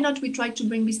 Why not we try to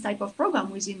bring this type of program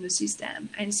within the system?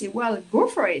 And say, well, go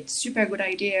for it. Super good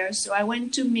idea. So I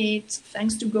went to meet,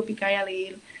 thanks to Gopi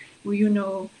Kayalil, who you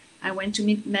know, I went to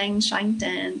meet Meng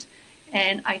Shangtand,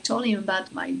 and I told him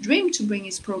about my dream to bring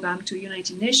his program to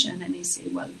United Nations. And he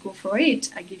said, well, go for it.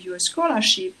 I give you a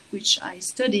scholarship, which I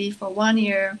studied for 1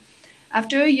 year.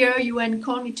 After a year, UN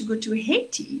called me to go to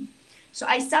Haiti. So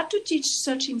I started to teach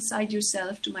Search Inside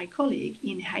Yourself to my colleague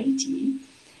in Haiti.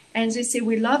 And they say,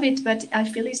 we love it, but I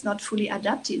feel it's not fully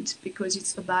adapted because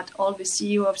it's about all the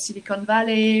CEO of Silicon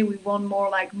Valley. We want more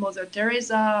like Mother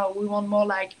Teresa, or we want more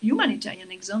like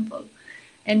humanitarian example.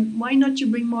 And why not you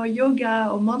bring more yoga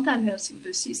or mental health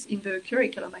in the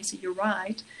curriculum? I say, you're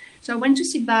right. So I went to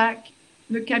sit back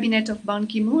the cabinet of Ban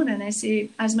Ki-moon, and I say,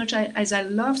 as much as I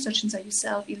love Search Inside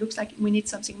Yourself, it looks like we need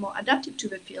something more adapted to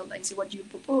the field. I say, what do you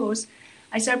propose?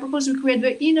 I say, I propose we create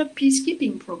the inner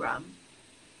peacekeeping program,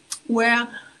 where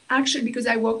actually, because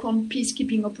I work on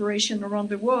peacekeeping operation around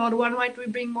the world, why might we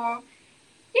bring more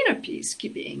inner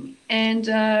peacekeeping? And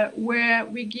where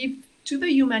we give to the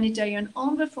humanitarian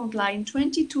on the front line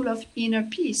 20 tools of inner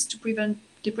peace to prevent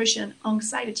depression,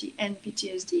 anxiety, and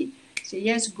PTSD. I say,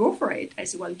 yes, go for it. I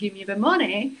say, well, give me the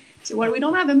money. I say, well, we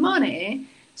don't have the money.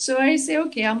 So I say,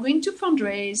 okay, I'm going to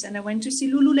fundraise. And I went to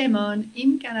see Lululemon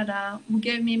in Canada, who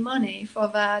gave me money for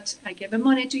that. I gave the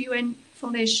money to UN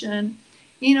Foundation.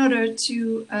 In order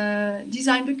to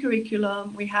design the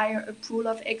curriculum, we hire a pool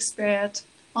of experts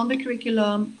on the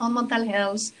curriculum, on mental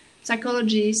health,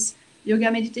 psychologists,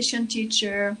 yoga meditation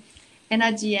teacher. And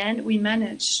at the end, we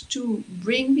managed to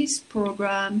bring this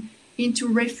program into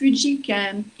refugee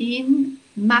camp in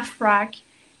Mafraq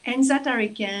and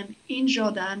Zatari camp in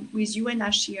Jordan with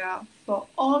UNHCR for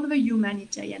all the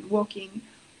humanitarian working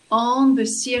on the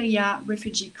Syria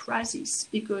refugee crisis,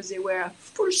 because they were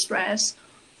full stress,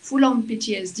 full on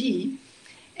PTSD.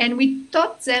 And we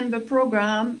taught them the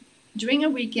program during a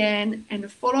weekend and a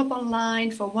follow-up online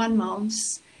for 1 month.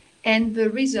 And the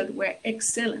results were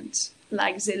excellent.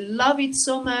 Like, they love it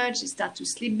so much. They start to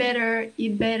sleep better,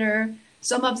 eat better.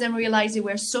 Some of them realized they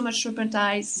were so much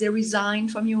traumatized, they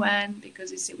resigned from UN because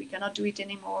they said we cannot do it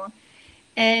anymore.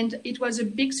 And it was a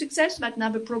big success, but now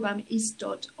the program is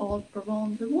taught all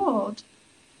around the world.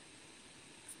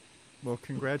 Well,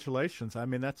 congratulations. I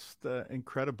mean, that's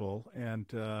incredible. And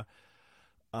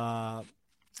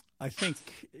I think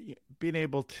being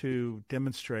able to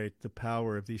demonstrate the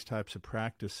power of these types of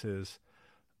practices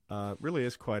really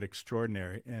is quite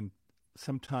extraordinary. And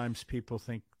sometimes people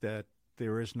think that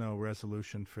there is no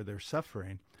resolution for their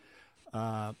suffering.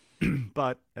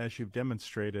 But as you've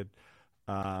demonstrated,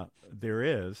 there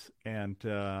is, and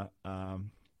it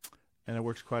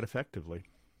works quite effectively.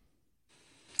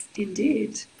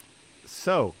 Indeed.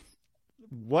 So,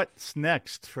 what's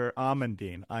next for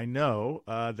Amandine? I know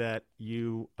that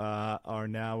you are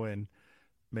now in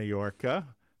Mallorca,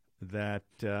 that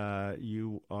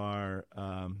you are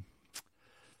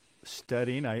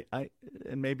studying,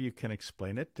 and maybe you can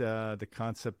explain it, the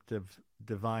concept of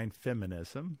divine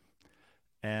feminism,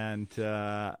 and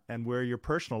where your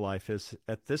personal life is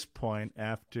at this point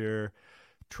after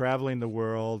traveling the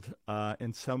world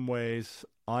in some ways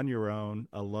on your own,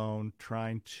 alone,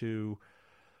 trying to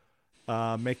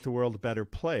make the world a better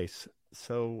place.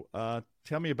 So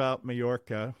tell me about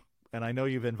Mallorca. And I know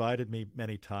you've invited me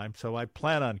many times, so I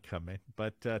plan on coming.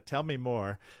 But tell me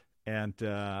more. And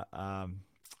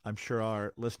I'm sure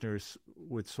our listeners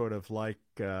would sort of like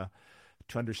to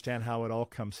understand how it all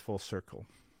comes full circle.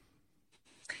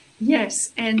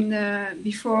 Yes. And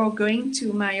before going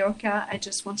to Mallorca, I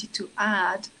just wanted to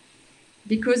add,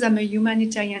 because I'm a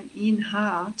humanitarian in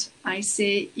heart, I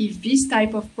say if this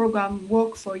type of program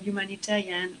work for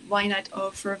humanitarian, why not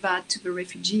offer that to the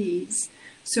refugees?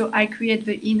 So I create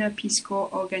the Inner Peace Corps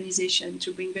organization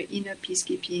to bring the inner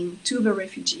peacekeeping to the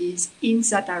refugees in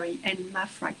Zatari and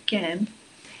Mafraq camp.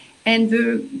 And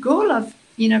the goal of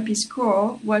Inner Peace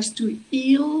Corps was to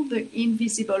heal the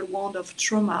invisible wound of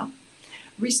trauma,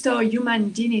 restore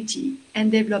human dignity,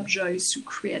 and develop joy through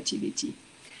creativity.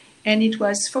 And it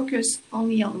was focused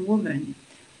only on women.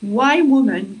 Why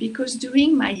women? Because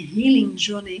during my healing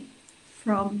journey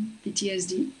from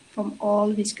PTSD, from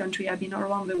all these countries I've been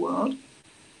around the world,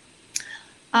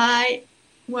 I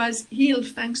was healed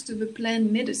thanks to the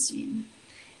plant medicine.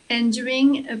 And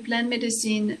during a plant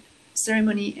medicine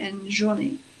ceremony and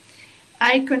journey,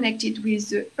 I connected with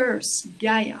the earth,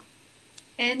 Gaia.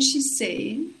 And she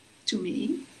said to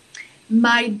me,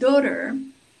 my daughter,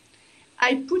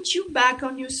 I put you back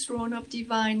on your throne of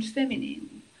divine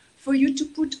feminine for you to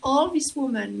put all these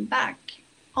women back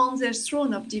on their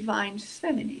throne of divine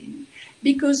feminine,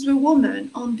 because the women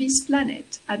on this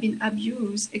planet have been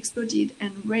abused, exploited,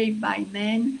 and raped by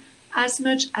men as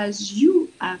much as you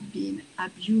have been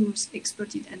abused,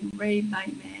 exploited, and raped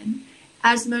by men,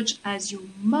 as much as your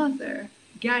mother,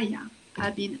 Gaia,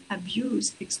 have been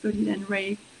abused, exploited, and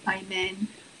raped by men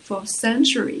for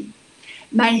centuries.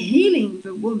 By healing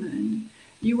the woman,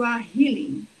 you are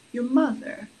healing your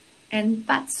mother, and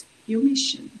that's your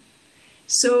mission.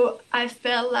 So I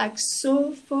felt like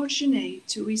so fortunate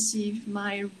to receive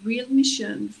my real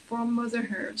mission from Mother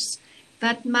Earth,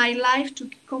 that my life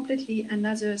took completely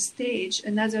another stage,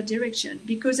 another direction,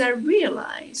 because I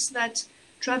realized that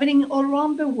traveling all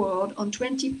around the world on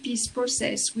 20 peace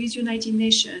process with United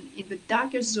Nations in the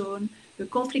darkest zone, the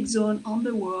conflict zone on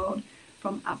the world,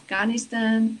 from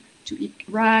Afghanistan to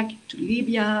Iraq, to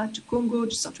Libya, to Congo,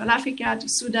 to Central Africa, to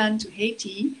Sudan, to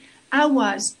Haiti, I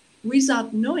was,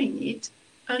 without knowing it,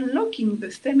 unlocking the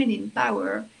feminine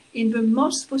power in the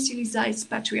most fossilized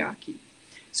patriarchy.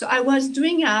 So I was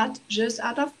doing that just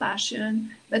out of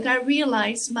passion, but I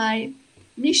realized my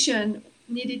mission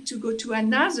needed to go to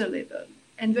another level.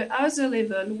 And the other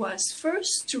level was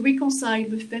first to reconcile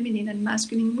the feminine and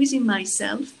masculine within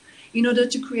myself in order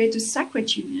to create a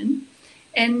sacred union,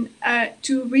 and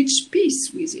to reach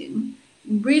peace within,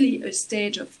 really a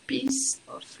stage of peace,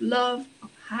 of love,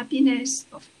 of happiness,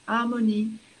 of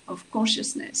harmony, of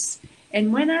consciousness.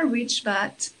 And when I reach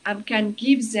that, I can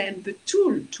give them the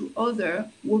tool to other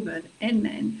women and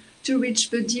men to reach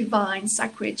the divine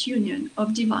sacred union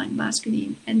of divine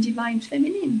masculine and divine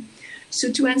feminine. So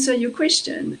to answer your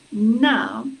question,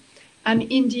 now I'm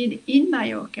indeed in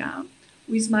Mallorca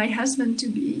with my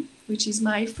husband-to-be, which is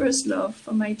my first love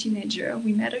for my teenager.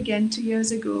 We met again 2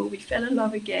 years ago. We fell in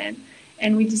love again,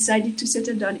 and we decided to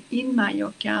settle down in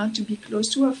Mallorca to be close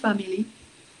to our family,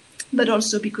 but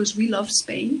also because we love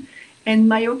Spain. And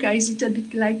Mallorca is a little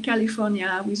bit like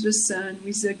California, with the sun,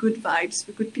 with the good vibes,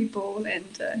 the good people,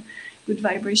 and good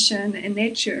vibration and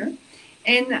nature.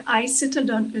 And I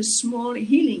settled on a small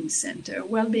healing center,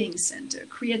 well-being center,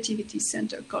 creativity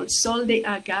center called Sol de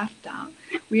Agartha,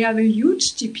 We have a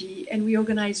huge TP and we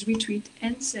organize retreat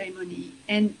and ceremony.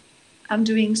 And I'm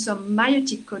doing some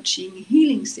meiotic coaching,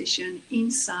 healing session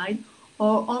inside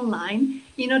or online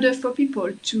in order for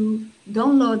people to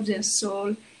download their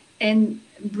soul and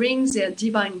bring their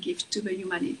divine gift to the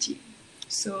humanity.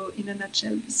 So in a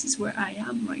nutshell, this is where I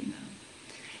am right now.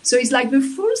 So it's like the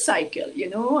full cycle, you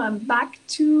know, I'm back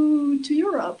to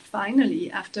Europe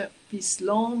finally after this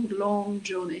long, long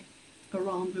journey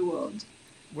around the world.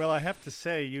 Well, I have to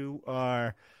say you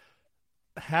are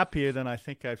happier than I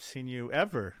think I've seen you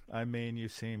ever. I mean, you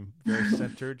seem very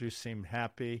centered, you seem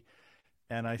happy,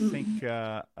 and I think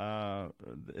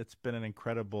it's been an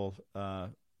incredible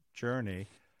journey.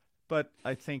 But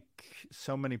I think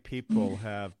so many people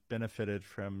have benefited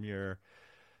from your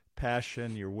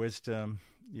passion, your wisdom,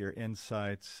 your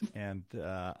insights, and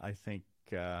I think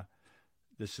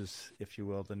this is, if you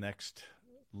will, the next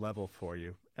level for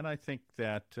you. And I think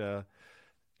that,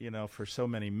 for so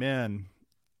many men,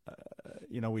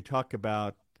 we talk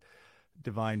about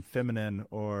divine feminine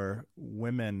or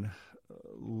women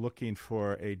looking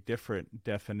for a different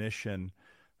definition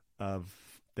of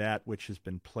that which has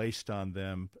been placed on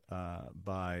them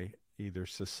by either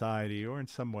society or in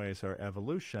some ways our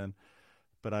evolution.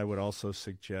 But I would also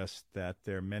suggest that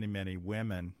there are many, many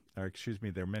men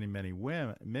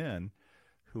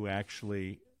who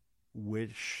actually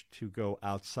wish to go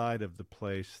outside of the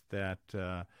place that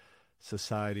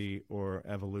society or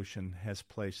evolution has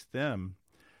placed them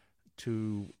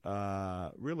to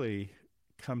really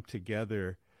come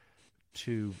together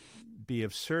to be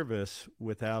of service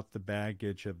without the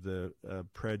baggage of the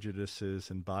prejudices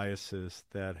and biases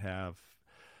that have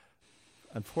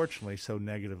unfortunately so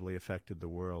negatively affected the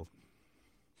world.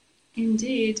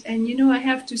 Indeed. And I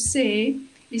have to say,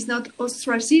 it's not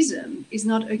ostracism, it's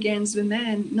not against the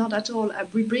man, not at all.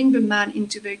 We bring the man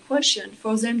into the equation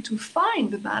for them to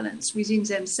find the balance within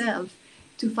themselves,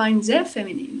 to find their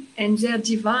feminine and their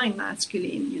divine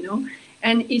masculine,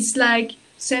 And it's like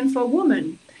same for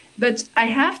women. But I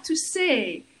have to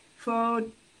say, for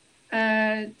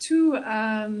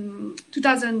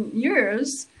 2,000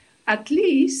 years, at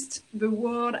least, the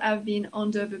world have been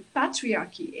under the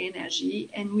patriarchy energy,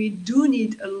 and we do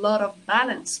need a lot of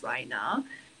balance right now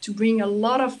to bring a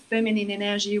lot of feminine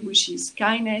energy, which is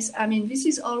kindness. I mean, this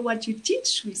is all what you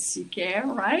teach with C-Care,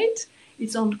 right?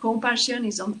 It's on compassion,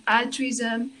 it's on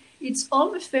altruism, it's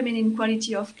all the feminine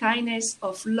quality of kindness,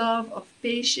 of love, of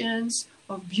patience,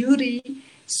 of beauty.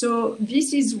 So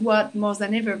this is what more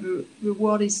than ever the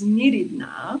world is needed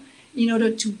now in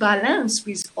order to balance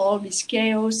with all this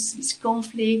chaos, this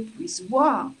conflict, this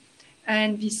war,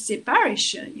 and this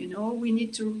separation. We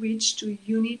need to reach to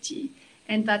unity.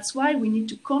 And that's why we need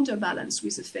to counterbalance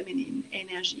with the feminine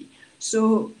energy.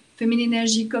 So feminine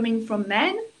energy coming from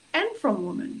men and from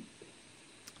women.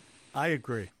 I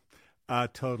agree,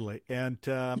 totally. And,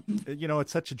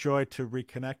 it's such a joy to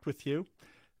reconnect with you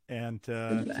and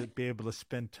to be able to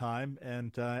spend time.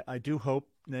 And I do hope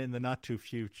in the not too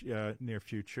near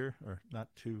future, or not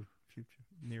too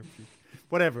near future,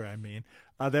 whatever I mean,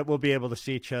 that we'll be able to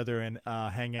see each other and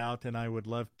hang out. And I would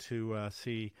love to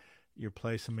see your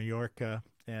place in Mallorca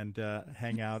and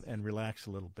hang out and relax a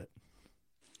little bit.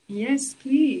 Yes,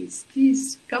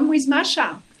 please come with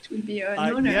Masha. It will be an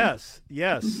honor.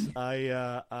 Yes,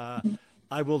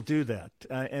 I will do that.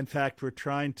 In fact, we're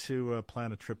trying to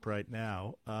plan a trip right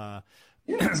now,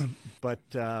 Yes. but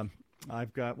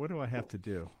I've got, what do I have to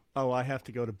do? Oh, I have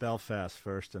to go to Belfast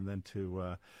first, and then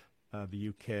to the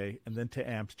UK, and then to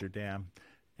Amsterdam,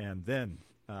 and then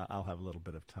I'll have a little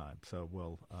bit of time. So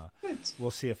we'll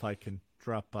see if I can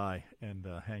drop by and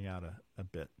hang out a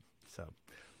bit. So,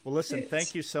 well, listen,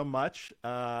 thank you so much.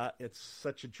 It's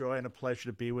such a joy and a pleasure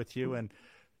to be with you, and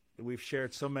we've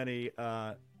shared so many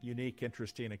unique,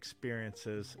 interesting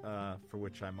experiences for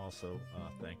which I'm also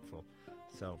thankful.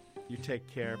 So you take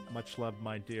care. Much love,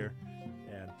 my dear,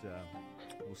 and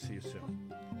we'll see you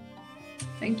soon.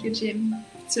 Thank you, Jim.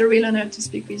 It's a real honor to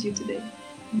speak with you today.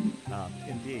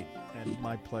 Indeed, and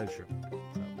my pleasure. So.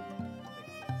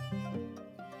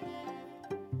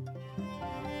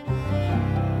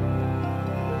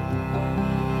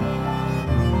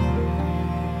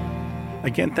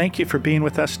 Again, thank you for being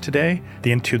with us today.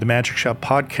 The Into the Magic Shop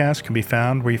podcast can be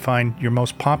found where you find your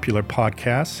most popular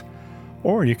podcasts,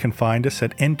 or you can find us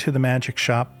at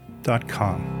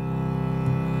intothemagicshop.com.